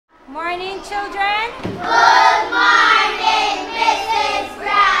Morning, children. Good morning, Mrs.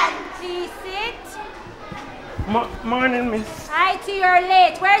 Grant. Please sit. Morning, miss. Hi, to you're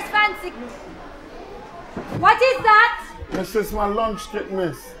late. Where's Fancy? What is that? This is my lunch kit,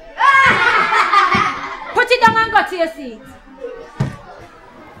 miss. Put it down and go to your seat.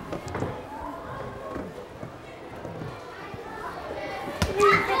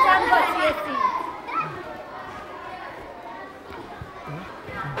 Please sit and go to your seat.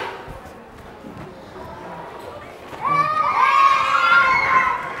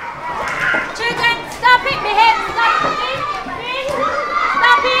 Children, stop it, behave, stop it,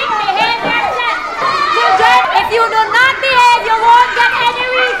 stop it, behave yourself. Children, if you do not behave, you won't get any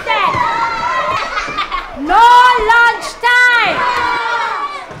recess. No lunch time.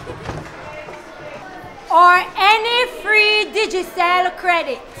 Or any free Digicel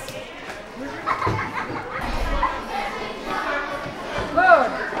credits. Good.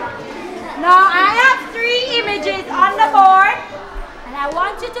 Now I have 3 images on the board. And I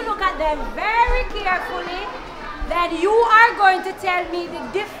want you to look at them very carefully. Then you are going to tell me the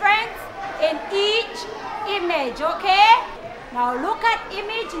difference in each image, okay? Now look at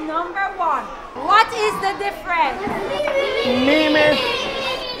image number 1. What is the difference? Me, miss.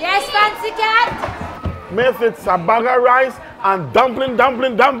 Yes, Fancy Cat? Miss, it's a bag of rice and dumpling.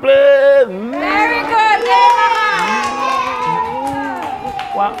 Very good.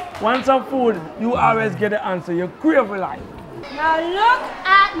 Once some food, you always get the answer. You crave life. Now look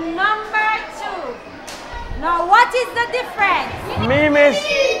at number 2. Now what is the difference? Me, miss.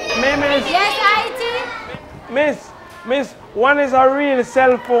 Yes, IT? Miss, one is a real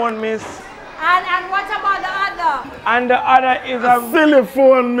cell phone, miss. And what about the other? And the other is a silly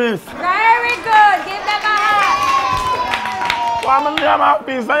phone, miss. Very good. Give them a hand.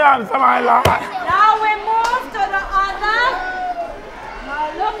 Now we move to the other. Now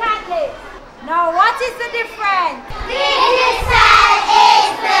look at this. Now what is the difference? Digicel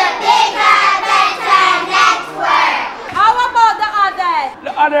is the bigger, better network. How about the others?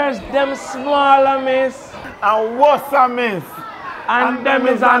 the others, them smaller, miss. And what's a miss? And them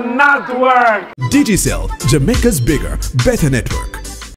is a network. Digicel, Jamaica's bigger, better network.